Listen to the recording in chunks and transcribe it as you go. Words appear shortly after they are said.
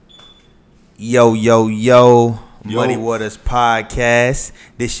Yo, yo, yo, Muddy Waters Podcast.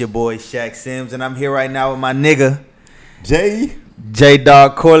 This your boy Shaq Sims, and I'm here right now with my nigga J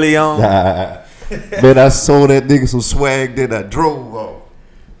Dog Corleone. Man, I sold that nigga some swag, then I drove off.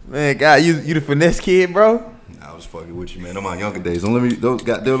 Man, God, you the finesse kid, bro? I was fucking with you, man. On my younger days,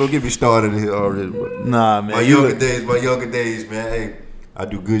 don't get me started here already. Bro. Nah, man. My younger days, man. Hey, I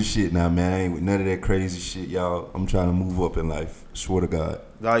do good shit now, man. I ain't with none of that crazy shit, y'all. I'm trying to move up in life. Swear to God.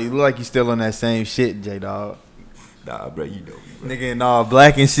 Dog, you look like you still on that same shit, J Dog. Nah, bro, you know me, bro. Nigga in all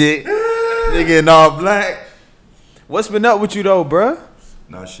black and shit. Nigga in all black. What's been up with you though, bro?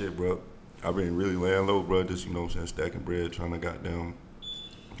 Nah, shit, bro. I've been really laying low, bro. Just, you know what I'm saying, stacking bread, trying to goddamn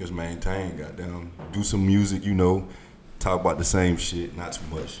just maintain, goddamn, do some music, you know, talk about the same shit, not too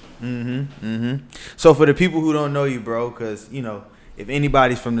much. So for the people who don't know you, bro, because, you know, if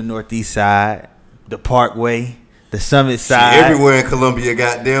anybody's from the Northeast side, the Parkway, the Summit side. Shit, everywhere in Columbia,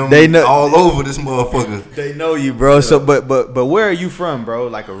 goddamn, they know, all over this motherfucker. They know you, bro. Yeah. So, but where are you from, bro?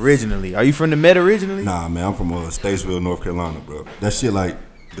 Like originally? Are you from the Met originally? Nah, man, I'm from Statesville, North Carolina, bro. That shit like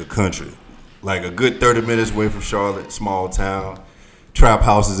the country. Like a good 30 minutes away from Charlotte, small town. Trap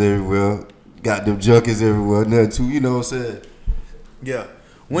houses everywhere. Got them junkies everywhere. Nothing too, you know what I'm saying? Yeah.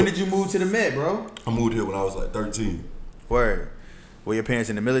 When did you move to the Met, bro? I moved here when I was like 13. Word. Were your parents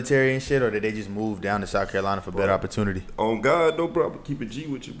in the military and shit, or did they just move down to South Carolina for better opportunity? On God, no problem. Keep it G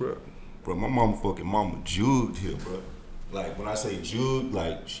with you, bro. Bro, my mama jugged here, bro. Like, when I say jugged,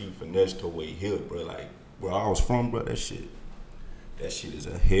 like, she finessed her way here, bro. Like, where I was from, bro, that shit is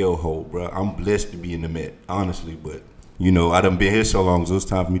a hellhole, bro. I'm blessed to be in the Met, honestly, but, you know, I done been here so long, so it's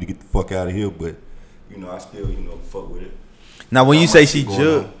time for me to get the fuck out of here, but, you know, I still, you know, fuck with it. Now, when you say she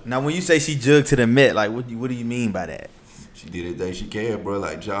jugged to the Met, like, what do you mean by that? She did everything she can, bro.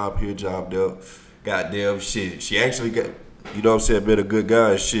 Like, job here, job there. Goddamn shit. She actually got, you know what I'm saying, been a good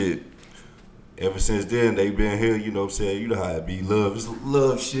guy, shit. Ever since then, they been here, you know what I'm saying. You know how it be. Love. It's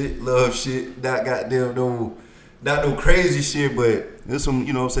love shit. Not goddamn not no crazy shit, but there's some,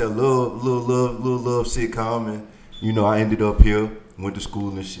 you know what I'm saying, little love sitcom. And, you know, I ended up here, went to school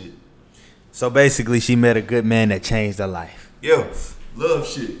and shit. So basically, she met a good man that changed her life. Yeah. Love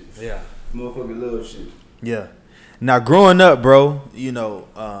shit. Yeah. Motherfucking love shit. Yeah. Now, growing up, bro, you know,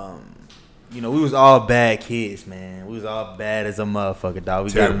 we was all bad kids, man. We was all bad as a motherfucker, dog.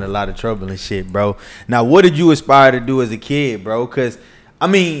 We got in a lot of trouble and shit, bro. Now, what did you aspire to do as a kid, bro? Because, I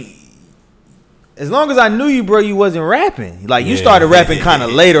mean, as long as I knew you, bro, you wasn't rapping. Like, you started rapping kind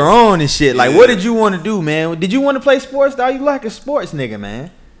of later on and shit. Like, what did you want to do, man? Did you want to play sports, dog? You like a sports nigga,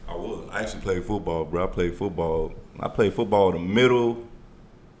 man. I was. I actually played football, bro. I played football in the middle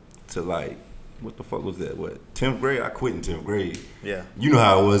to, like, what the fuck was that? 10th grade? I quit in 10th grade. Yeah. You know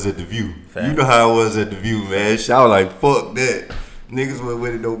how I was at the View. Fact. You know how I was at the View, man. I was like, fuck that. Niggas wasn't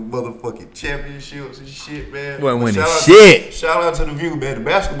winning no motherfucking championships and shit, man. Wasn't winning shit. Shout out to the View, man. The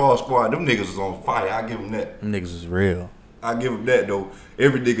basketball squad, them niggas was on fire. I give them that. Them niggas was real. I give them that, though.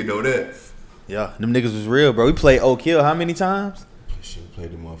 Every nigga know that. Yeah, them niggas was real, bro. We played Oak Hill how many times? Shit, we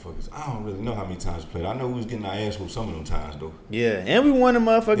played them motherfuckers. I don't really know how many times we played. I know we was getting our ass whooped some of them times, though. Yeah, and we won the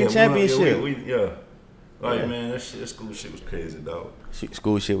motherfucking championship. Man, that school shit was crazy, dog.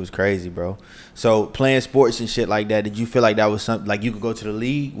 School shit was crazy, bro. So playing sports and shit like that, did you feel like that was something like you could go to the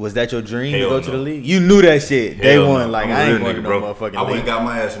league? Was that your dream to go to the league? You knew that shit day one. Like, I ain't going to no motherfucking league. I went and got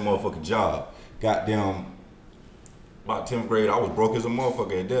my ass a motherfucking job. Goddamn, about 10th grade, I was broke as a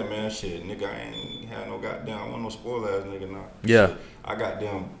motherfucker at that, man. Shit, nigga, I ain't had no goddamn, I wasn't no spoiled ass nigga now. Yeah. Shit, I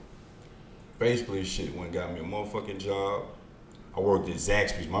goddamn, basically shit went and got me a motherfucking job. I worked at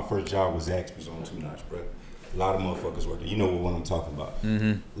Zaxby's. My first job was Zaxby's on 2 Notch, bro. A lot of motherfuckers work there. You know what one I'm talking about.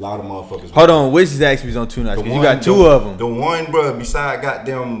 Mm-hmm. A lot of motherfuckers. Hold on, which Zaxby's on 2 Notch? Because you got two of them. The one, bro, beside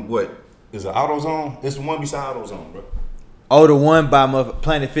goddamn, what, is it AutoZone? It's the one beside AutoZone, bro. Oh, the one by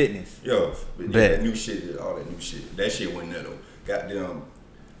Planet Fitness. Yo, that new shit, all that new shit. That shit went there, though. Goddamn,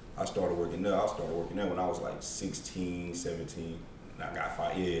 I started working there when I was like 16, 17. I got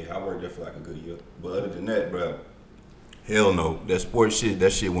fired. Yeah, I worked there for like a good year. But other than that, bro, hell no. That sports shit,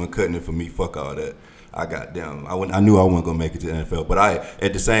 that shit wasn't cutting it for me. Fuck all that. I knew I wasn't gonna make it to the NFL, but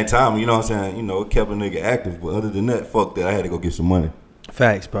at the same time, you know what I'm saying, you know, it kept a nigga active. But other than that, fuck that. I had to go get some money.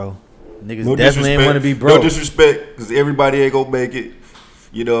 Facts, bro. Niggas definitely ain't want to be broke. No disrespect, because everybody ain't gonna make it.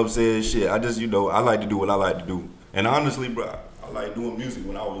 You know what I'm saying? Shit, I just, you know, I like to do what I like to do. And honestly, bro, I like doing music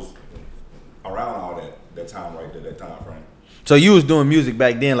when I was around all that time right there, that time frame. So you was doing music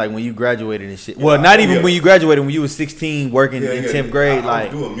back then, like when you graduated and shit. Well, not even when you graduated, when you was 16, working in 10th grade. I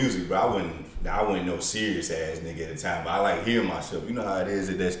was doing music, bro. I wasn't no serious ass nigga at the time, but I like hearing myself. You know how it is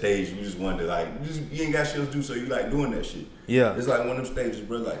at that stage. You just wanted to you ain't got shit to do, so you like doing that shit. Yeah. It's like one of them stages,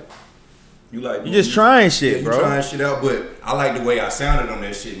 bro. Like, You just trying shit, bro. You trying shit out, but I like the way I sounded on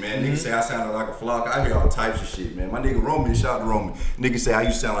that shit, man. Niggas say I sounded like a flock. I hear all types of shit, man. My nigga Roman, shout out to Roman. Niggas say I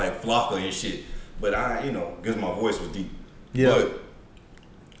used to sound like a flocker and shit. But I, because my voice was deep. Yeah. But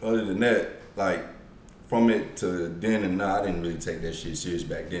other than that, like, from it to then and now, I didn't really take that shit serious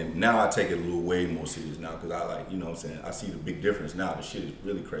back then. Now I take it a little way more serious now because I like, what I'm saying? I see the big difference now. The shit is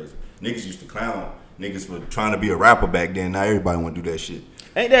really crazy. Niggas used to clown niggas for trying to be a rapper back then. Now everybody want to do that shit.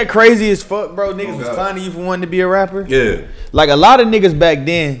 Ain't that crazy as fuck, bro? Niggas was clowning you for wanting to be a rapper? Yeah. Like a lot of niggas back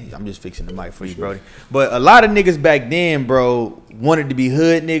then, I'm just fixing the mic for you, Brody. But a lot of niggas back then, bro, wanted to be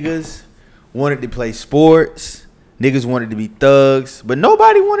hood niggas, wanted to play sports. Niggas wanted to be thugs, but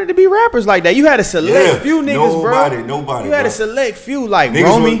nobody wanted to be rappers like that. You had a select few niggas, bro. Nobody. You had a select few, like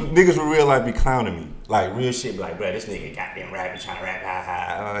niggas would real life be clowning me. Like real shit, be like, bro, this nigga goddamn rapping, trying to rap,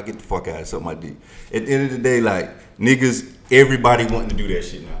 ha. Get the fuck out of something I did. At the end of the day, like, niggas, everybody wanting to do that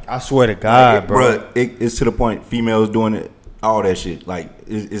shit now. I swear to God, like, bro. It's to the point, females doing it, all that shit. Like,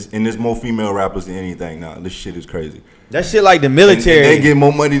 and there's more female rappers than anything now. This shit is crazy. That shit like the military. And they get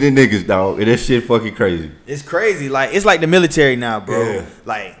more money than niggas, dog. And that shit fucking crazy. It's crazy. Like, it's like the military now, bro. Yeah.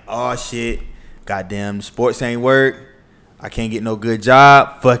 Like, oh shit, goddamn, sports ain't work. I can't get no good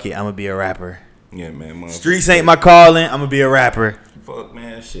job. Fuck it, I'm gonna be a rapper. Yeah, man. Streets ain't my calling. I'm gonna be a rapper. Fuck,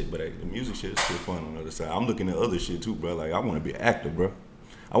 man, shit. But the music shit is still fun on the other side. I'm looking at other shit too, bro. Like, I want to be an actor, bro.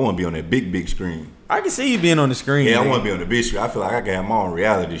 I want to be on that big screen. I can see you being on the screen. Yeah, man. I want to be on the big screen. I feel like I can have my own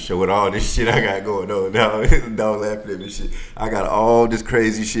reality show with all this shit I got going on. Dog laughing at me shit. I got all this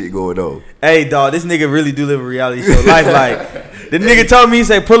crazy shit going on. Hey, dog, this nigga really do live a reality show life. Like, the nigga told me, he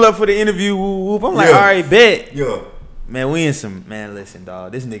said, pull up for the interview, whoop, whoop. I'm like, all right, bet. Yeah. Man, we in some, man, listen,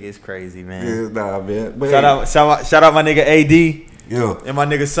 dog. This nigga is crazy, man. Yeah, nah, man. But shout out my nigga AD. Yeah. And my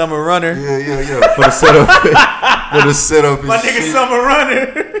nigga Summer Runner. Yeah. For the setup. For the setup and my nigga shit. Summer Runner.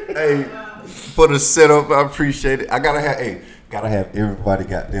 Hey, for the setup, I appreciate it. I gotta have everybody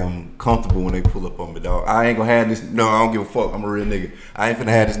goddamn comfortable when they pull up on me, dog. I ain't gonna have this. No, I don't give a fuck. I'm a real nigga. I ain't finna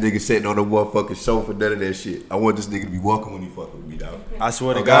have this nigga sitting on the motherfucking sofa, none of that shit. I want this nigga to be welcome when he fuck with me, dog. I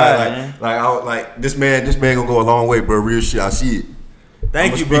swear to God, man. Like this man gonna go a long way, bro. Real shit. I see it.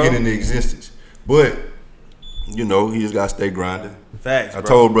 Thank you, bro. Speaking into existence, but he just gotta stay grinding. Facts. I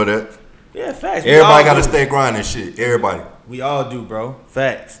told bro that. Yeah, facts. Everybody gotta stay grinding, shit. Everybody. We all do, bro.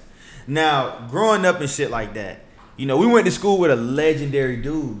 Facts. Now, growing up and shit like that, we went to school with a legendary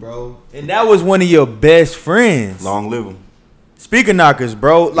dude, bro. And that was one of your best friends. Long live him. Speaker knockers,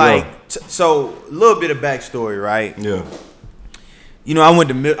 bro. Like, so a little bit of backstory, right? Yeah. I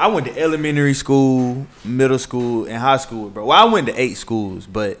went to elementary school, middle school, and high school, bro. Well, I went to 8 schools,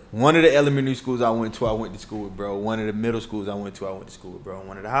 but one of the elementary schools I went to school with, bro. One of the middle schools I went to school with, bro.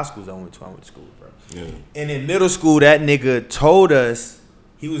 One of the high schools I went to school with, bro. Yeah. And in middle school, that nigga told us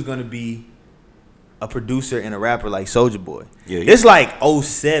he was gonna be a producer and a rapper like Soulja Boy. Yeah, it's like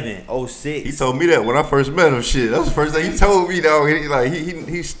 07, 06. He told me that when I first met him. Shit, that's the first thing he told me, dog.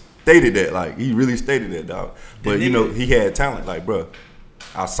 He stated that, like, he really stated that, dog. But he had talent, like, bro.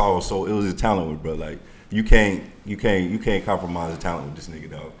 I saw so it was his talent with, bro. Like, you can't compromise the talent with this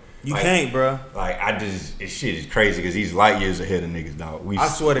nigga, dog. You can't, bro. Like, this shit is crazy because he's light years ahead of niggas, dog. I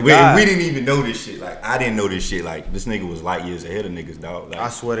swear to God. We didn't even know this shit. Like, I didn't know this shit. Like, this nigga was light years ahead of niggas, dog. Like, I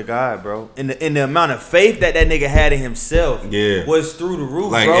swear to God, bro. And the amount of faith that nigga had in himself was through the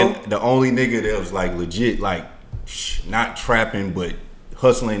roof, like, bro. And the only nigga that was, like, legit, like, not trapping, but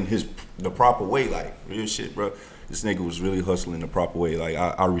hustling the proper way. Like, real shit, bro. This nigga was really hustling the proper way. Like,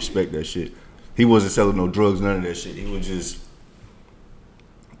 I respect that shit. He wasn't selling no drugs, none of that shit. He was just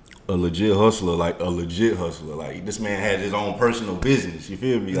a legit hustler, like a legit hustler. Like, this man had his own personal business, you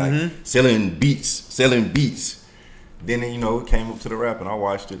feel me? Like, selling beats. Then, it came up to the rap and I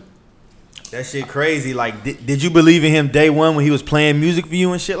watched it. That shit crazy. Like, did you believe in him day one when he was playing music for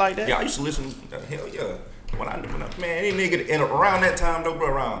you and shit like that? Yeah, I used to listen. Hell yeah. When I man, any nigga and around that time though, bro,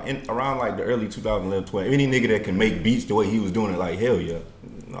 around like the early 2011, 12, any nigga that can make beats the way he was doing it, like, hell yeah.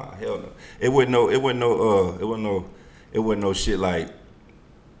 Nah, hell no. It wasn't no shit like,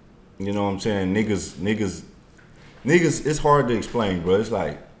 you know what I'm saying? Niggas, it's hard to explain, bro. It's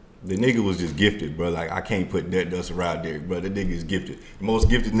like, the nigga was just gifted, bro. Like, I can't put that dust around there, bro. The nigga is gifted. The most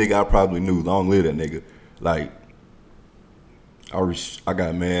gifted nigga I probably knew. Long live that nigga. Like, I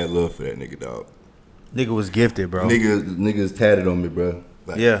got mad love for that nigga, dog. Nigga was gifted, bro. Niggas tatted on me, bro.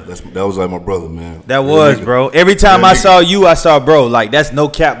 Like, yeah. That was like my brother, man. That was, bro. Every time I saw you, I saw bro. Like, that's no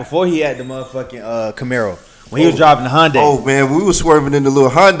cap. Before he had the motherfucking Camaro. When he was driving the Hyundai. Oh, man, we was swerving in the little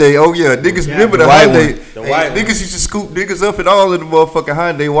Hyundai. Oh, yeah. Niggas remember the Hyundai. Niggas used to scoop niggas up and all in the motherfucking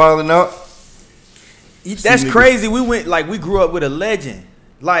Hyundai wilding out. That's crazy. We grew up with a legend.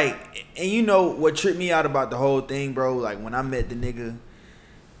 Like, and you know what tripped me out about the whole thing, bro? Like when I met the nigga,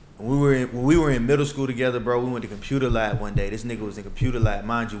 when we were in middle school together, bro. We went to computer lab one day. This nigga was in computer lab,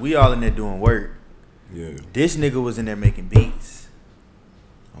 mind you. We all in there doing work. Yeah. This nigga was in there making beats.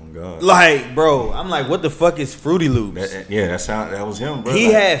 Oh God. Like, bro, I'm like, what the fuck is Fruity Loops? That was him, bro. He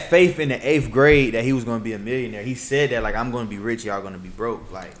like, had faith in the 8th grade that he was gonna be a millionaire. He said that, like, I'm gonna be rich, y'all gonna be broke.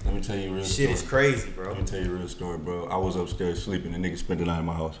 Like, let me tell you a real shit story. is crazy, bro. Let me tell you a real story, bro. I was upstairs sleeping. The nigga spent the night in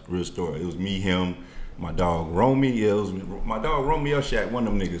my house. Real story. It was me, him, my dog Romy. Yeah, it was my dog Romy or Shaq. One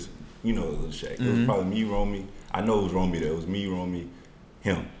of them niggas. You know, the Shaq. It was probably me, Romy. I know it was Romy there. It was me, Romy,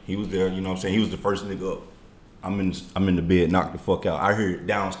 him. He was there. You know what I'm saying? He was the first nigga up. I'm in the bed, knocked the fuck out. I heard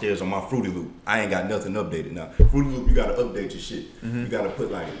downstairs on my Fruity Loop. I ain't got nothing updated now. Fruity Loop, you gotta update your shit. You gotta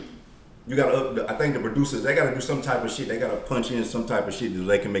put like, I think the producers, they gotta do some type of shit. They gotta punch in some type of shit so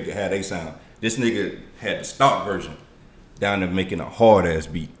they can make it how they sound. This nigga had the stock version down there making a hard ass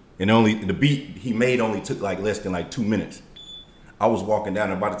beat. And the beat he made only took like less than like 2 minutes. I was walking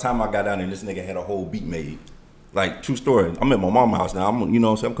down and by the time I got down there, this nigga had a whole beat made. Like, true story. I'm at my mama's house now. You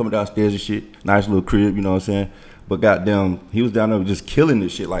know what I'm saying? I'm coming downstairs and shit. Nice little crib, you know what I'm saying? But goddamn, he was down there just killing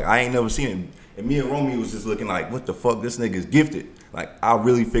this shit. Like, I ain't never seen him. And me and Romy was just looking like, what the fuck? This nigga's gifted. Like, I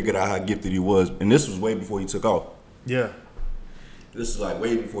really figured out how gifted he was. And this was way before he took off. Yeah. This is like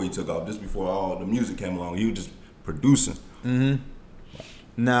way before he took off. This before all the music came along. He was just producing.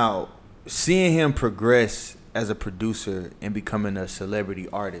 Now, seeing him progress as a producer and becoming a celebrity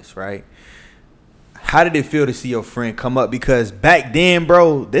artist, right? How did it feel to see your friend come up? Because back then,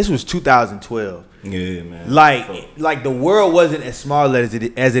 bro, this was 2012. Yeah, man. Like the world wasn't as small as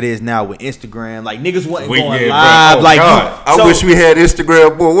it is now with Instagram. Like niggas wasn't going yeah, live. bro. Oh, like God. I wish we had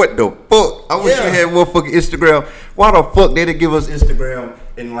Instagram, boy. What the fuck? I wish we had motherfucking Instagram. Why the fuck they didn't give us Instagram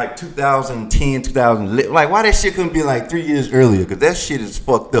in like 2010, 2000? Like why that shit couldn't be like 3 years earlier? Because that shit is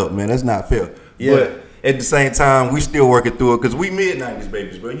fucked up, man. That's not fair. Yeah. But at the same time, we still working through it because we mid-90s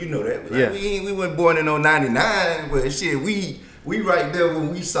babies, bro. You know that. Like, Yeah. We weren't born in 99, but shit, we right there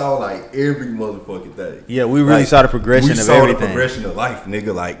when we saw like every motherfucking thing. Yeah, we really saw the progression of everything. We saw the progression of life,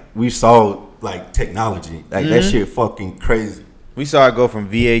 nigga. Like we saw like technology. Like that shit fucking crazy. We saw it go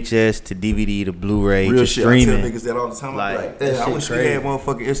from VHS to DVD to Blu-ray Real to shit. streaming. I tell niggas that all the time. Like, Damn, I wish we had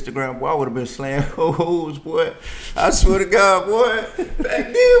motherfucking Instagram. Boy, I would have been slaying hoes, boy. I swear to God, boy.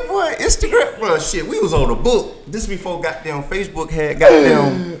 Back then, boy, Instagram, bro, shit, we was on the book. This before goddamn Facebook had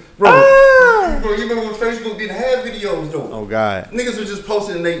goddamn, bro. Bro, you remember when Facebook didn't have videos though? Oh God. Niggas was just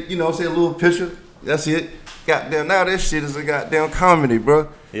posting and they, you know, say a little picture. That's it. Goddamn, now that shit is a goddamn comedy, bro.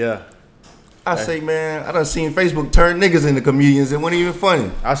 Yeah. I say, man, I done seen Facebook turn niggas into comedians. It wasn't even funny.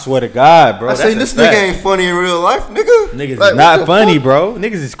 I swear to God, bro. I say, this nigga ain't funny in real life, nigga. Niggas like, is not funny, bro.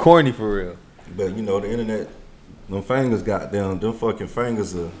 Niggas is corny for real. But, you know, the internet, them fingers got down. Them fucking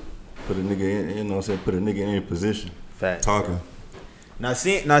fingers put a nigga in, you know what I'm saying, put a nigga in a position. Facts. Talking. Now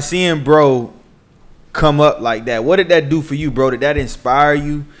seeing bro come up like that, what did that do for you, bro? Did that inspire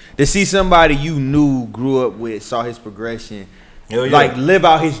you? To see somebody you knew, grew up with, saw his progression, Hell yeah. like live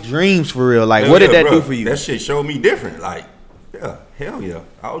out his dreams for real. Like, Hell what did that bro. do for you? That shit showed me different. Like, yeah, hell yeah.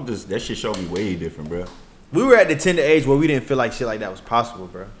 That shit showed me way different, bro. We were at the tender age where we didn't feel like shit like that was possible,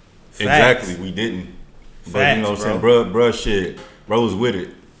 bro. Facts. Exactly, we didn't. But Facts, you know what I'm saying, bro, shit, bro was with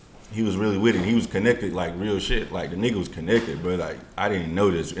it. He was really with it. He was connected like real shit. Like the nigga was connected, bro. Like I didn't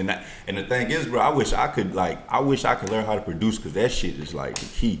know this. And the thing is, bro, I wish I could learn how to produce because that shit is like the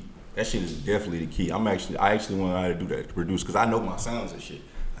key. That shit is definitely the key. I actually want to know how to do that, to produce, because I know my sounds and shit.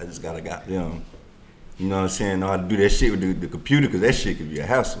 I just gotta goddamn, you know what I'm saying, know how to do that shit with the computer, because that shit could be a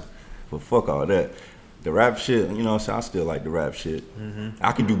hassle. But fuck all that. The rap shit, you know what I'm saying, I still like the rap shit.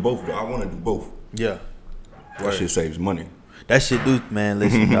 I can do both though. I want to do both. Yeah. That shit saves money. That shit do, man,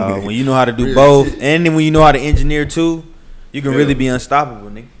 listen, dog. When you know how to do both, and then when you know how to engineer too, you can really be unstoppable,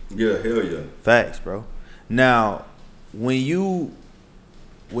 nigga. Yeah, hell yeah. Facts, bro. Now, when you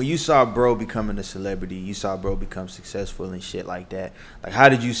saw bro becoming a celebrity, you saw bro become successful and shit like that, like how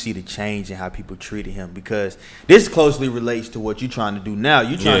did you see the change in how people treated him? Because this closely relates to what you're trying to do now.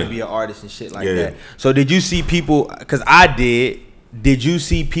 You trying to be an artist and shit like that. So did you see people, because I did you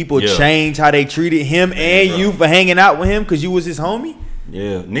see people change how they treated him and you for hanging out with him because you was his homie?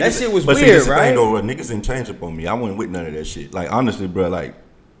 Yeah, niggas, that shit was but weird, see, right? Thing, though, niggas didn't change up on me. I wasn't with none of that shit. Like honestly, bro, like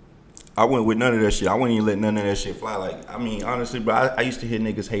I went with none of that shit. I wouldn't even let none of that shit fly. Like, I mean, honestly, bro, I used to hear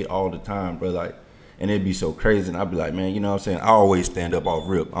niggas hate all the time, bro. Like, and it'd be so crazy. And I'd be like, man, you know what I'm saying? I always stand up off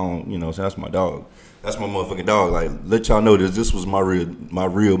rip. I don't, you know what I'm saying? That's my dog. That's my motherfucking dog. Like, let y'all know this was my real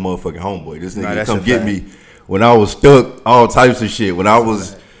motherfucking homeboy. This nigga come get me when I was stuck, all types of shit. When I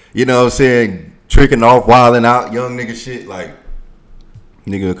was, you know what I'm saying, tricking off, wilding out, young nigga shit. Like,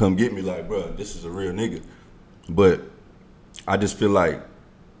 nigga will come get me like, bro, this is a real nigga. But I just feel like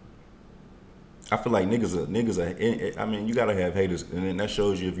niggas are. I mean, you gotta have haters, and then that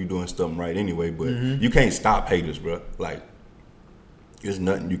shows you if you're doing something right anyway. But you can't stop haters, bro. Like, there's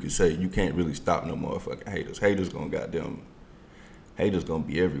nothing you can say. You can't really stop no motherfucking haters. Haters gonna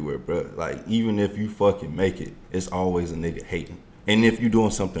be everywhere, bro. Like, even if you fucking make it, it's always a nigga hating. And if you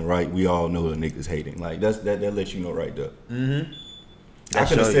doing something right, we all know the niggas hating. Like, that lets you know right there. Mm-hmm. I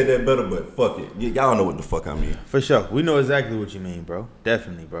could have said that better, but fuck it. Y'all know what the fuck I mean. For sure. We know exactly what you mean, bro.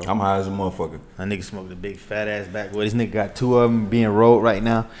 Definitely, bro. I'm high as a motherfucker. That nigga smoked a big fat ass backwood. This nigga got 2 of them being rolled right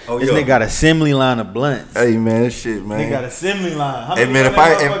now. Oh, this nigga got assembly line of blunts. Hey, man, that shit, man. Nigga got assembly line. Hey, man, if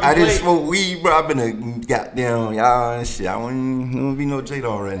I didn't smoke weed, bro, I been a goddamn, y'all and shit. I wouldn't be no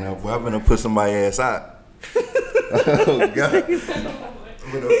J-Dog right now, boy. I been to put somebody ass out. Oh, God.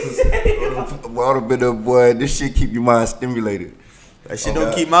 Water been up, boy. This shit keep your mind stimulated. That shit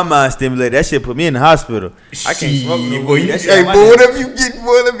don't keep my mind stimulated. That shit put me in the hospital. I can't smoke no boy. weed. Hey, boy, whatever you get,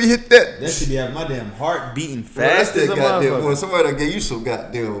 boy, let me hit that. That should be having my damn heart beating fast as a goddamn boy. Somebody that gave you some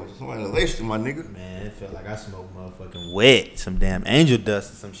goddamn, somebody that laced you, my nigga. Man, it felt like I smoked motherfucking wet. Some damn angel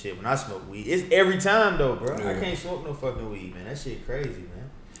dust or some shit when I smoke weed. It's every time though, bro. Yeah. I can't smoke no fucking weed, man. That shit crazy, man.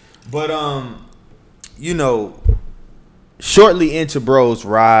 But you know, shortly into bro's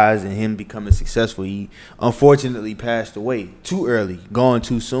rise and him becoming successful, he unfortunately passed away too early, gone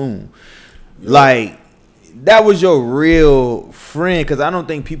too soon. Yeah. Like, that was your real friend, because I don't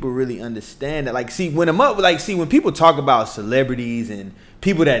think people really understand that. Like, when people talk about celebrities and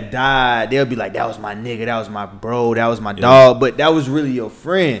people that died, they'll be like, that was my nigga, that was my bro, that was my dog, but that was really your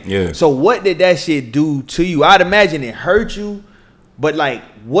friend. Yeah. So what did that shit do to you? I'd imagine it hurt you. But like,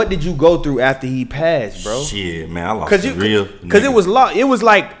 what did you go through after he passed, bro? Shit, man, I lost a real nigga. Because it was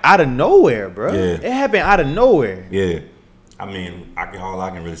like out of nowhere, bro. Yeah. It happened out of nowhere. Yeah. I mean, all I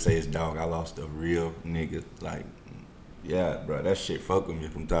can really say is, dog, I lost a real nigga. Like, yeah, bro, that shit fuck with me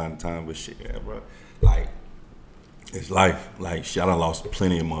from time to time. But shit, yeah, bro, like, it's life. Like, shit, I done lost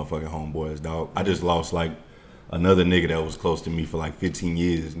plenty of motherfucking homeboys, dog. I just lost like another nigga that was close to me for like 15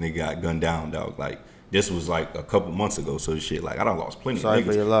 years. Nigga got gunned down, dog. Like, this was like a couple months ago, so shit. Like, I done lost plenty of niggas. Sorry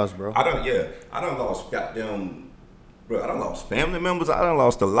for your loss, bro. I done lost goddamn, bro. I done lost family members. I done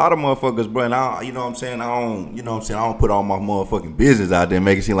lost a lot of motherfuckers, bro. And I don't put all my motherfucking business out there,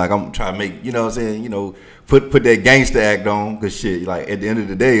 make it seem like I'm trying to make, you know what I'm saying, you know, put that gangster act on, cause shit, like, at the end of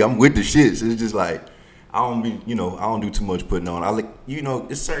the day, I'm with the shit. So it's just like, I don't do too much putting on. I like, you know,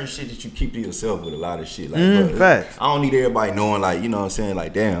 it's certain shit that you keep to yourself with a lot of shit. Like, bro, facts. I don't need everybody knowing, like, you know what I'm saying,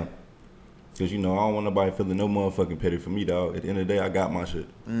 like, damn. Because, you know, I don't want nobody feeling no motherfucking petty for me, dog. At the end of the day, I got my shit.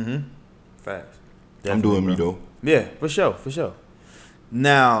 Mm-hmm. Facts. Definitely, I'm doing me, though. Yeah, for sure.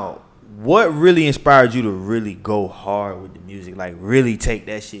 Now, what really inspired you to really go hard with the music? Like, really take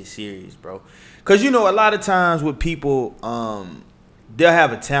that shit serious, bro? Because, you know, a lot of times with people, they'll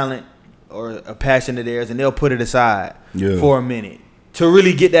have a talent or a passion of theirs, and they'll put it aside for a minute to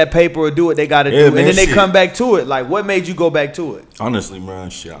really get that paper or do what they got to do, man, and then they come back to it. Like, what made you go back to it? Honestly, man,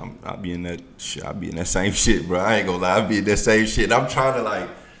 shit, I be in that same shit, bro. I ain't gonna lie, I be in that same shit. I'm trying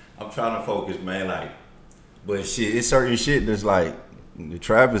to focus, man. Like, but shit, it's certain shit that's like, the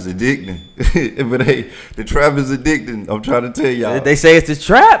trap is addicting. But hey, the trap is addicting. I'm trying to tell y'all. They say it's the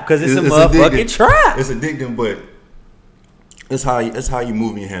trap because it's a motherfucking trap. It's addicting, but it's how you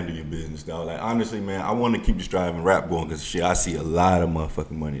move and handle your business, dog. Like, honestly, man, I want to keep this driving rap going because shit, I see a lot of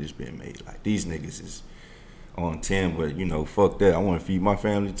motherfucking money that's being made. Like, these niggas is on 10, but you know, fuck that. I want to feed my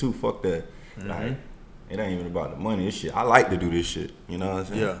family too. Fuck that. Mm-hmm. Like, it ain't even about the money. This shit, I like to do this shit. You know what I'm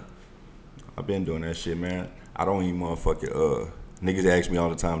saying? Yeah. I've been doing that shit, man. I don't even motherfucking niggas ask me all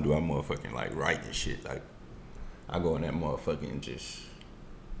the time, do I motherfucking like write and shit? Like, I go in that motherfucking just.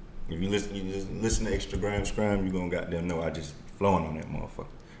 If you just listen to Instagram Scram, you gonna goddamn know I just flowing on that motherfucker.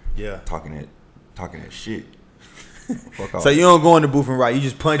 Yeah. Talking that shit. Fuck off. So you don't go in the booth and write, you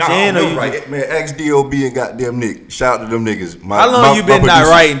just punch in, or you right? just... Man, ex-DOB and goddamn Nick. Shout out to them niggas. How long you been not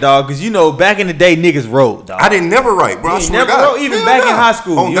writing, dog? Because you know, back in the day, niggas wrote, dog. I didn't never write, bro. You never wrote, even back in high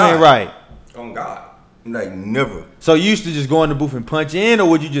school. You didn't write. On God. Like, never. So you used to just go in the booth and punch in, or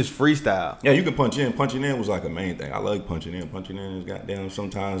would you just freestyle? Yeah, you can punch in. Punching in was like a main thing. I like punching in. Punching in is goddamn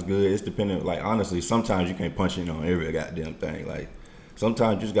sometimes good. It's dependent. Like, honestly, sometimes you can't punch in on every goddamn thing. Like,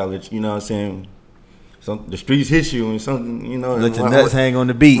 sometimes you just gotta let you know what I'm saying. The streets hit you and something, you know. Let your nuts hang on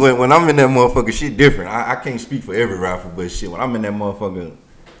the beat. When I'm in that motherfucker, shit different. I can't speak for every rapper, but shit, when I'm in that motherfucker,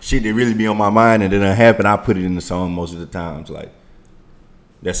 shit that really be on my mind and it done happen, I put it in the song most of the times. Like,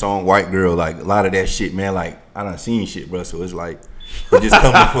 that song White Girl, like, a lot of that shit, man, like, I done seen shit, bro, so it's like, it just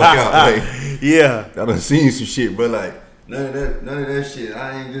come the fuck out. Like, yeah. I done seen some shit, bro, like, None of that shit.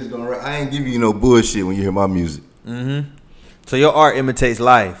 I ain't give you no bullshit when you hear my music. So your art imitates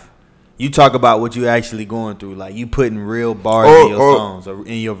life. You talk about what you actually going through. Like you putting real bars in your songs or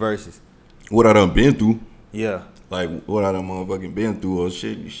in your verses. What I done been through. Yeah. Like what I done motherfucking been through or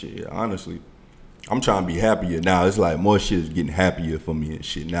shit. Honestly, I'm trying to be happier now. It's like more shit is getting happier for me and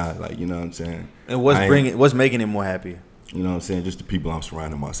shit now. Like, you know what I'm saying? And what's making it more happier? You know what I'm saying? Just the people I'm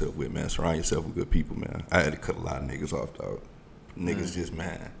surrounding myself with, man. Surround yourself with good people, man. I had to cut a lot of niggas off, dog. Niggas just,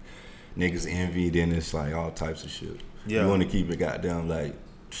 man. Niggas envy, then it's like all types of shit. Yeah. You want to keep it goddamn like,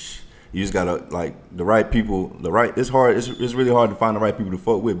 you just gotta like the right people. It's hard. It's really hard to find the right people to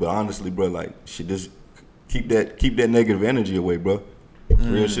fuck with. But honestly, bro, like shit, just keep that negative energy away, bro.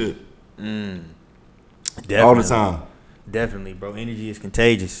 Real shit. Definitely. All the time. Definitely, bro. Energy is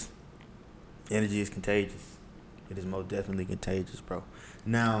contagious. Energy is contagious. It is most definitely contagious, bro.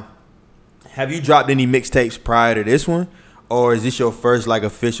 Now, have you dropped any mixtapes prior to this one, or is this your first like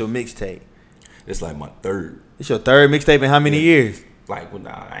official mixtape? It's like my third. It's your third mixtape in how many years? Like, well,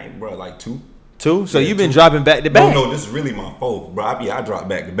 nah, I ain't, bro. Like two. Two? So you've been dropping back to back? No, this is really my fourth, bro. I drop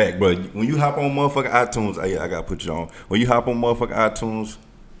back to back, bro. When you hop on motherfucking iTunes, I gotta put you on. When you hop on motherfucking iTunes,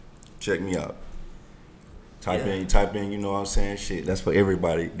 check me out. Type in, you know what I'm saying? Shit, that's for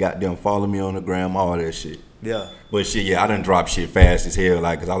everybody. Goddamn, follow me on the gram, all that shit. Yeah. But shit, yeah, I done drop shit fast as hell,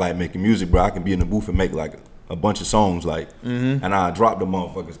 like, cause I like making music, bro. I can be in the booth and make like a bunch of songs, like, and I drop the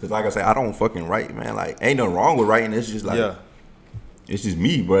motherfuckers, cause like I say, I don't fucking write, man. Like, ain't nothing wrong with writing. It's just like, it's just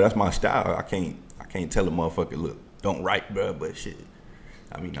me, bro. That's my style. I can't tell a motherfucker, look, don't write, bro. But shit,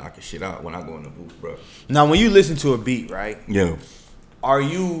 I mean, knocking shit out when I go in the booth, bro. Now, when you listen to a beat, right? Yeah. Are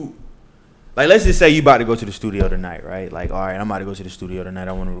you like, let's just say you about to go to the studio tonight, right? Like, all right, I'm about to go to the studio tonight.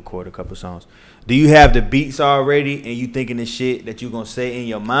 I want to record a couple songs. Do you have the beats already and you thinking the shit that you gonna say in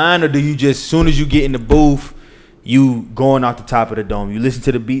your mind, or do you just, soon as you get in the booth, you going off the top of the dome? You listen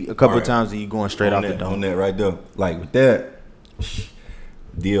to the beat a couple of times and you going straight off the dome. On that right there, like with that,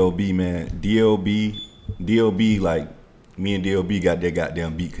 DLB, man, DLB, like me and DLB got that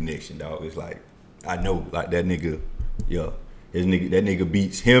goddamn beat connection, dog. It's like I know, like that nigga, yeah. That nigga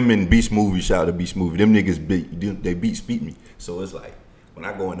beats him and Beast Movie. Shout out to Beast Movie. Them niggas they beats beat me. So it's like when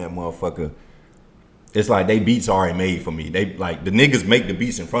I go in that motherfucker, it's like they beats already made for me. They like the niggas make the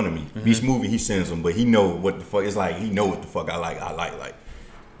beats in front of me. Beast Movie, he sends them, but he know what the fuck. It's like he know what the fuck I like.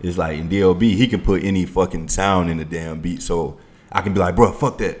 It's like in DLB, he can put any fucking sound in the damn beat. So I can be like, bro,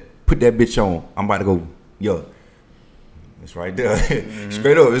 fuck that. Put that bitch on. I'm about to go, yo. It's right there.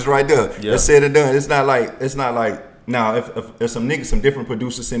 Straight up, it's right there. Yeah. That's said and done. It's not like. Now, if some different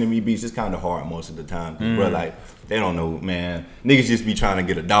producers sending me beats, it's kind of hard most of the time. Bro, like, they don't know, man. Niggas just be trying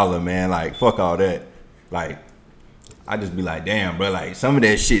to get $1, man. Like, fuck all that. Like, I just be like, damn, bro. Like, some of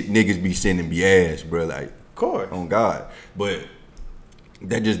that shit niggas be sending be ass, bro. Like, of course. On God. But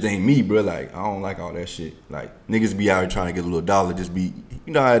that just ain't me, bro. Like, I don't like all that shit. Like, niggas be out here trying to get a little $1. Just be,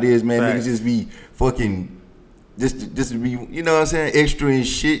 you know how it is, man. Fact. Niggas just be fucking, just be, you know what I'm saying, extra and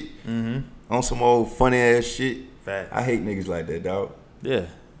shit. On some old funny ass shit. Fact. I hate niggas like that, dog. Yeah,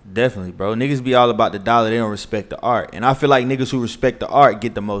 definitely, bro. Niggas be all about the dollar. They don't respect the art. And I feel like niggas who respect the art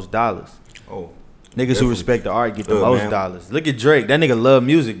get the most dollars. Oh. Niggas definitely. Who respect the art get the most dollars. Look at Drake. That nigga love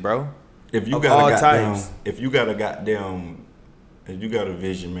music, bro. If you got a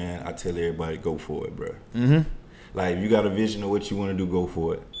vision, man, I tell everybody go for it, bro. Like, if you got a vision of what you want to do, go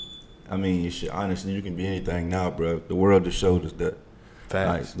for it. I mean, honestly, you can be anything now, bro. The world just showed us that.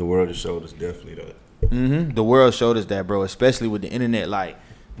 Facts. Like, the world just showed us definitely that. The world showed us that, bro, especially with the internet. Like,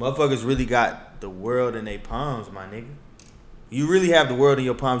 motherfuckers really got the world in their palms, my nigga. You really have the world in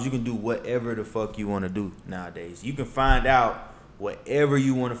your palms. You can do whatever the fuck you want to do nowadays. You can find out whatever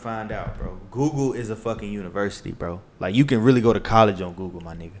you want to find out, bro. Google is a fucking university, bro. Like, you can really go to college on Google,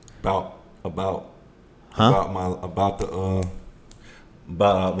 my nigga. About what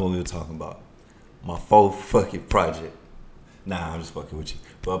we were talking about. My fourth fucking project. Nah, I'm just fucking with you.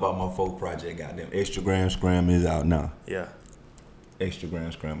 But about my folk project, goddamn, Extragram Scram is out now. Yeah.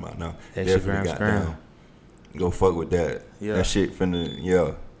 Extragram Scram out now. Extragram Scram. Go fuck with that. Yeah. That shit finna,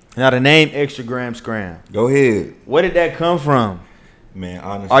 yeah. Now the name Extragram Scram. Go ahead. Where did that come from? Man,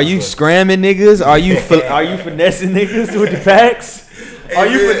 honestly. Are you scramming niggas? Are you finessing niggas with the packs? Are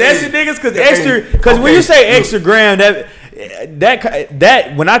you finessing niggas? Because when you say Extragram, that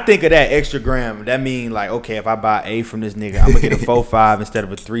when I think of that Extragram, that mean like, okay, if I buy A from this nigga, I'm gonna get a 4.5 instead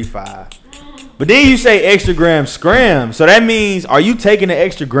of a 3.5. But then you say extra gram scram. So that means, are you taking the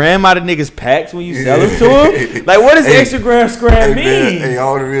extra gram out of niggas' packs when you sell them to them? Like, what does extra gram scram mean? Man, hey,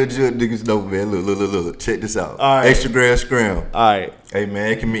 all the real judge niggas know, man. Look. Check this out. All right. Extra gram scram. All right. Hey,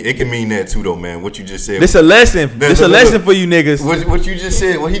 man, it can mean that too, though, man. What you just said. This a lesson. This a lesson for you niggas. What you just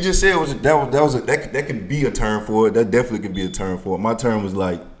said, what he just said was that could be a term for it. That definitely could be a term for it. My term was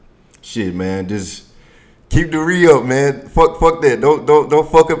like, shit, man, just keep the re-up, man. Fuck that. Don't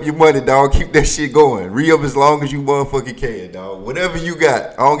fuck up your money, dog. Keep that shit going. Re-up as long as you motherfucking can, dog. Whatever you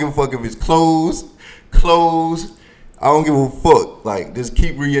got. I don't give a fuck if it's clothes. I don't give a fuck. Like, just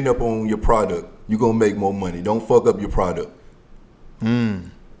keep re-ing up on your product. You gonna make more money. Don't fuck up your product.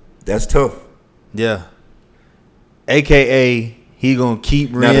 That's tough. Yeah. AKA, he gonna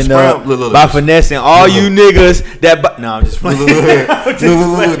keep re-ing up look, by finessing all you niggas that. No, I'm just playing.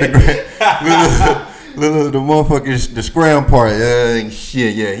 Look, the motherfuckers, the scram part.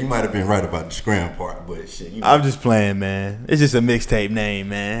 Shit, yeah, he might have been right about the scram part, but shit. I'm just playing, man. It's just a mixtape name,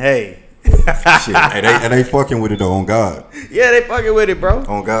 man. Hey. Shit, and they fucking with it though, on God. Yeah, they fucking with it, bro.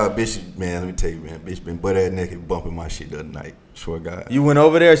 On God, bitch, man, let me tell you, man, bitch been butt ass naked bumping my shit the other night. Swear to God. You went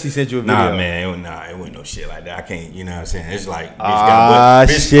over there or she sent you a video? Nah, man, it wasn't no shit like that. I can't, you know what I'm saying? It's like,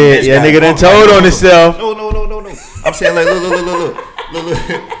 bitch shit. Yeah, nigga done told on himself. No. I'm saying like, look.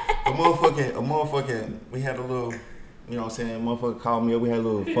 A motherfucking, we had a little, you know what I'm saying? Motherfucker called me up. We had a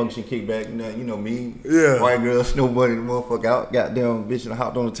little function kickback. You know me. Yeah. White girl, snow bunny, the motherfucker out. Goddamn bitch and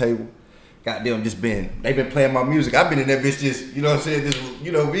hopped on the table. Goddamn they been playing my music. I've been in that bitch just, you know what I'm saying? Just,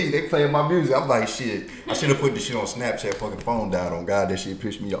 you know me, they playing my music. I'm like, shit. I should have put this shit on Snapchat. Fucking phone died on God. That shit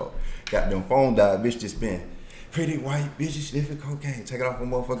pissed me off. Goddamn phone died. Bitch just been pretty white bitches sniffing cocaine. Take it off her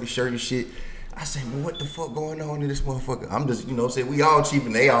motherfucking shirt and shit. I say, man, what the fuck going on in this motherfucker? I'm just, you know, saying we all cheap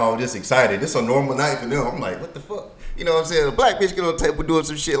and they all just excited. This a normal night for them. I'm like, what the fuck? You know what I'm saying? A black bitch get on the table doing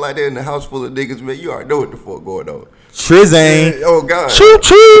some shit like that in a house full of niggas, man. You already know what the fuck going on. Trizane. Yeah, oh, God.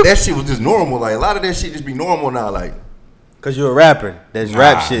 Choo. That shit was just normal. Like, a lot of that shit just be normal now. Like, Cause you're a rapper. That's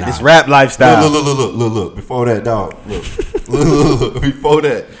rap shit. This rap lifestyle. Look. Before that, dog. Look. Before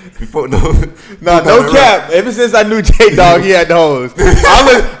no cap. Ever since I knew J Dog, he had the hoes.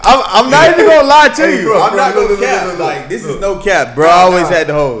 I'm not even gonna lie to you. I'm not gonna cap. Like, this is no cap, bro. I always had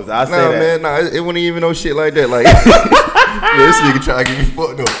the hoes. I say that. Man, it wasn't even no shit like that. Like, yeah, this nigga trying to get me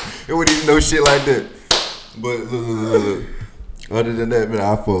fucked up. It wasn't even no shit like that. But look. Other than that, man,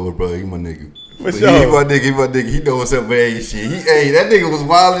 I fuck with bro. He my nigga. He my nigga. He know what's up with that shit. That nigga was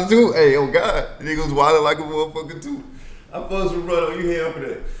wildin' too. Hey, oh God, that nigga was wildin' like a motherfucker too. I fucks with brother. You here for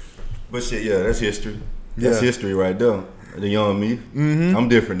that? But shit, yeah, that's history. That's history right there. The young me. Mm-hmm. I'm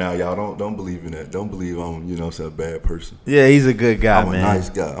different now, y'all. Don't believe in that. Don't believe I'm, you know, a bad person. Yeah, he's a good guy, man. I'm a nice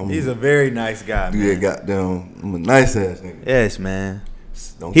guy. He's a very nice guy, man. Yeah, goddamn, I'm a nice ass nigga. Yes, man.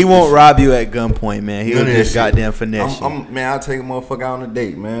 He won't rob you at gunpoint, man. He'll just goddamn finesse you. Man, I'll take a motherfucker out on a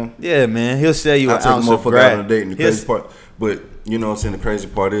date, man. Yeah, man. He'll sell you an ounce of crack. I'll take a motherfucker out on a date. And the crazy part, but you know what I'm saying? The crazy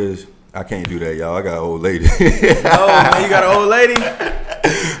part is I can't do that, y'all. I got an old lady. Oh, man, you got an old lady?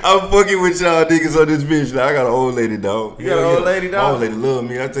 I'm fucking with y'all niggas on this bitch. Now I got an old lady, dog. You got an old lady, dog? My old lady love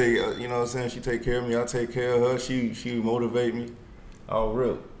me. I take, you know what I'm saying? She take care of me. I take care of her. She motivate me. All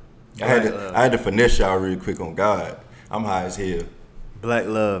real. I had to finesse y'all real quick on God. I'm high as hell. Black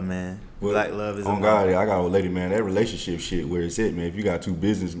love, man. Black love is on God. I got an old lady, man. That relationship shit where it's at, man. If you got two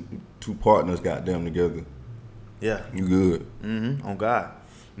partners, goddamn together, yeah, you good. Mm-hmm. On God.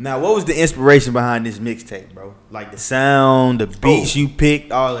 Now, what was the inspiration behind this mixtape, bro? Like the sound, the beats you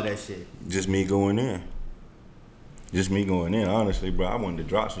picked, all of that shit. Just me going in. Honestly, bro. I wanted to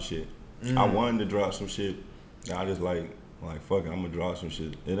drop some shit. I wanted to drop some shit. I just like fuck it, I'm gonna drop some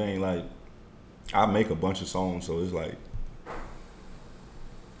shit. It ain't like I make a bunch of songs, so it's like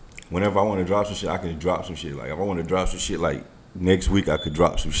whenever I want to drop some shit, I can drop some shit. Like if I want to drop some shit, like next week I could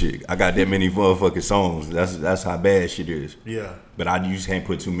drop some shit. I got that many motherfucking songs. That's how bad shit is. Yeah. But you just can't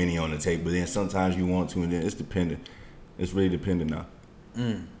put too many on the tape. But then sometimes you want to, and then it's dependent. It's really dependent now.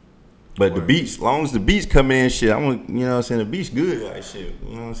 But the beats, long as the beats come in, shit, you know what I'm saying, the beats good, like shit.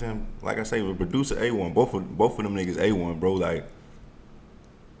 You know what I'm saying? Like I say, the producer A1, both of them niggas A1, bro. Like.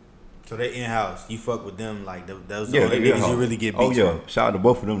 So they in house. You fuck with them like those are the only niggas you really get beats from. Shout out to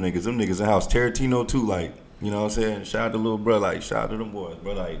both of them niggas. Them niggas in house. Tarantino too, like, you know what I'm saying? Shout out to little bro, like, shout out to them boys,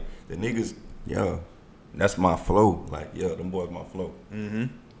 bro. Like, the niggas, that's my flow. Like, them boys my flow. Mm-hmm.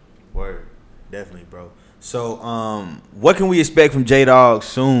 Word. Definitely, bro. So, what can we expect from J Dog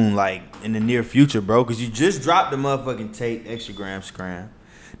soon, like, in the near future, bro? Because you just dropped the motherfucking tape, Extra Gram Scram.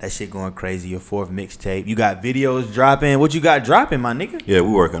 That shit going crazy. Your fourth mixtape. You got videos dropping. What you got dropping, my nigga? Yeah,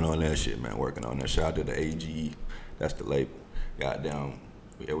 we working on that shit, man. Working on that. Shout out to the AGE. That's the label. Goddamn.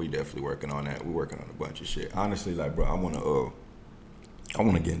 Yeah, we definitely working on that. We working on a bunch of shit. Honestly, like, bro, I wanna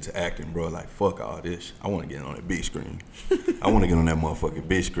get into acting, bro. Like, fuck all this. I wanna get on that big screen. I wanna get on that motherfucking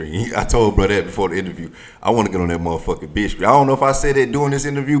big screen. I told bro that before the interview. I wanna get on that motherfucking big screen. I don't know if I said that during this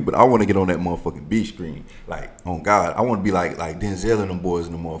interview, but I wanna get on that motherfucking big screen. Like, on God, I wanna be like Denzel and them boys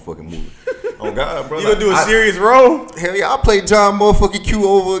in the motherfucking movie. On God, bro. You gonna do a serious role? Hell yeah, I play John motherfucking Q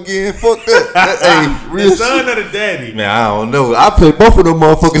over again. Fuck that. Hey, real The son shit. or the daddy? Man, I don't know. I play both of them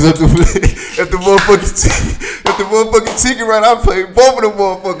motherfuckers if the motherfucking ticket right. I play both of them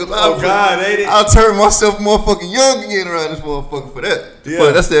motherfuckers. I'll turn myself motherfucking young again around this motherfucker for that. Yeah.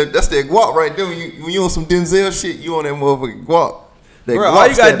 But that's that guap right there. When you on some Denzel shit, you on that motherfucking guap. That Bro, guap all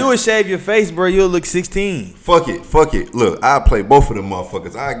you gotta status. do is shave your face, bro. You'll look 16. Fuck it. Look, I play both of them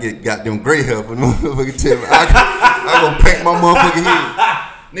motherfuckers. I get goddamn gray hair for the motherfucking tip. I gonna paint my motherfucking head.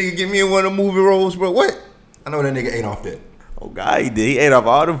 Nigga, get me in one of the movie roles, bro. What? I know that nigga ate off that. Oh God, he did. He ate off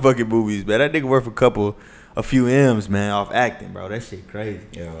all them fucking movies, man. That nigga worth a few M's, man, off acting, bro. That shit crazy.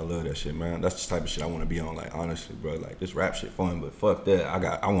 Yeah, I love that shit, man. That's the type of shit I want to be on. Like, honestly, bro. Like, this rap shit fun, but fuck that. I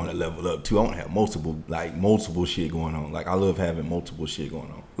want to level up too. I want to have multiple shit going on. Like, I love having multiple shit going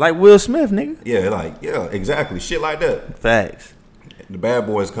on. Like Will Smith, nigga. Yeah, exactly. Shit like that. Facts. The Bad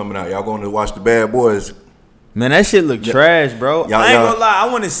Boys coming out. Y'all going to watch the Bad Boys? Man, that shit look trash, bro. Y'all- I ain't gonna lie. I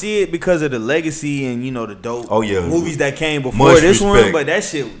want to see it because of the legacy and, you know, the dope movies that came before Much this respect. one. But that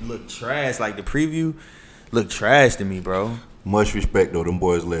shit look trash. Like, the preview looked trash to me, bro. Much respect, though. Them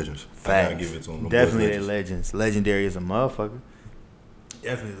boys legends. I Facts. gotta give it to them. Them Definitely boys they legends. Legendary as a motherfucker.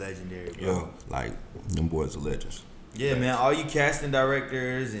 Definitely legendary, bro. Yo, like, them boys are legends. Yeah, man. All you casting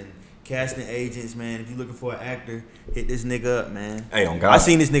directors and casting agents, man. If you looking for an actor, hit this nigga up, man. Hey, on God. I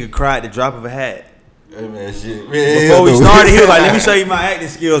seen this nigga cry at the drop of a hat. Hey, man, shit. Before we started, he was like, "Let me show you my acting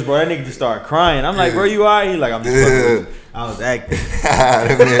skills, bro." That nigga just started crying. I'm like, "Bro, you alright?" He like, "I'm just fucking with you." I was acting.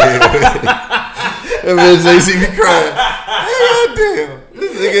 That man say see me crying. Hell damn.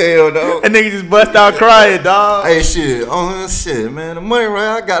 This nigga hell dog. That nigga just bust out crying, dog. Hey shit. Oh shit, man. The money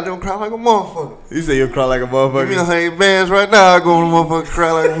right. I got them cry like a motherfucker. You say you'll cry like a Give me motherfucker. 100 bands right now. I go to motherfucker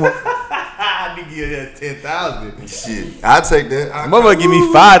cry like a motherfucker. I think you had 10,000. Shit. I take that. Motherfucker give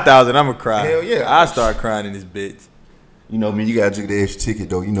me 5,000, I'ma cry. Hell yeah. I start crying in this bitch. You know me. You gotta take the extra ticket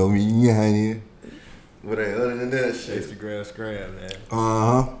though. You know me. You ain't here. But other than that shit. Instagram scram, man.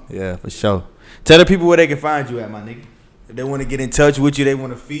 Uh-huh. Yeah, for sure. Tell the people where they can find you at, my nigga. If they want to get in touch with you, they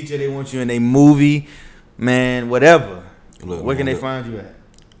want to feature, they want you in a movie, man, whatever. Look, Where can man, they find you at?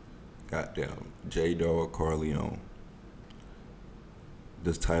 Goddamn. J-Dog Carleone.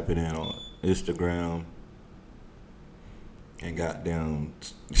 Just type it in on Instagram. And goddamn,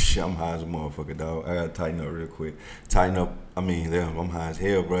 I'm high as a motherfucker, dog. I gotta tighten up real quick. Tighten up. I mean, damn, I'm high as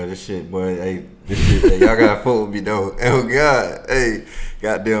hell, bro. This shit, boy. Hey, this shit, hey, y'all gotta fuck with me, though. Oh, God. Hey,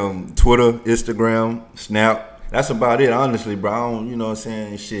 goddamn, Twitter, Instagram, Snap. That's about it, honestly, bro. I don't, you know what I'm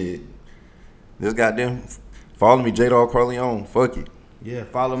saying? Shit. This goddamn, follow me, J-Dog Carleone. Fuck it. Yeah,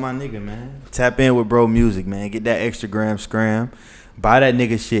 follow my nigga, man. Tap in with Bro Music, man. Get that extra gram scram. Buy that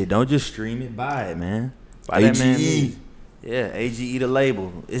nigga shit. Don't just stream it. Buy it, man. Buy that man AGE. music. Yeah, AGE the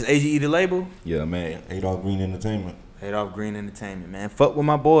label. Is AGE the label? Yeah, man. Adolph Green Entertainment. Adolph Green Entertainment, man. Fuck with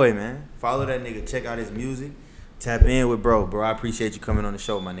my boy, man. Follow that nigga. Check out his music. Tap in with bro. Bro, I appreciate you coming on the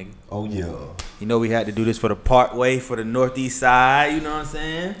show, my nigga. Oh, yeah. You know we had to do this for the Parkway, for the Northeast side. You know what I'm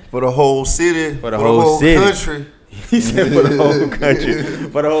saying? For the whole city. For the whole city. country. He said for the whole country.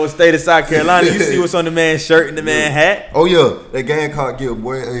 For the whole state of South Carolina. You see what's on the man's shirt and the man's hat? Oh, yeah. That Gamecock gear,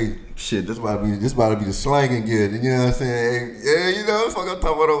 boy. Hey, shit, this about to be the slanging gear. You know what I'm saying? Hey, yeah, you know what the fuck I'm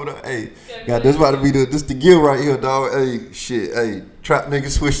talking about over there. Hey, God, this about to be the gear right here, dog. Hey, shit. Hey, trap nigga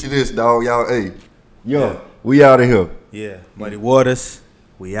switch to this, dog. Y'all, hey. Yo, we out of here. Yeah. Muddy Waters,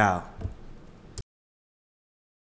 we out.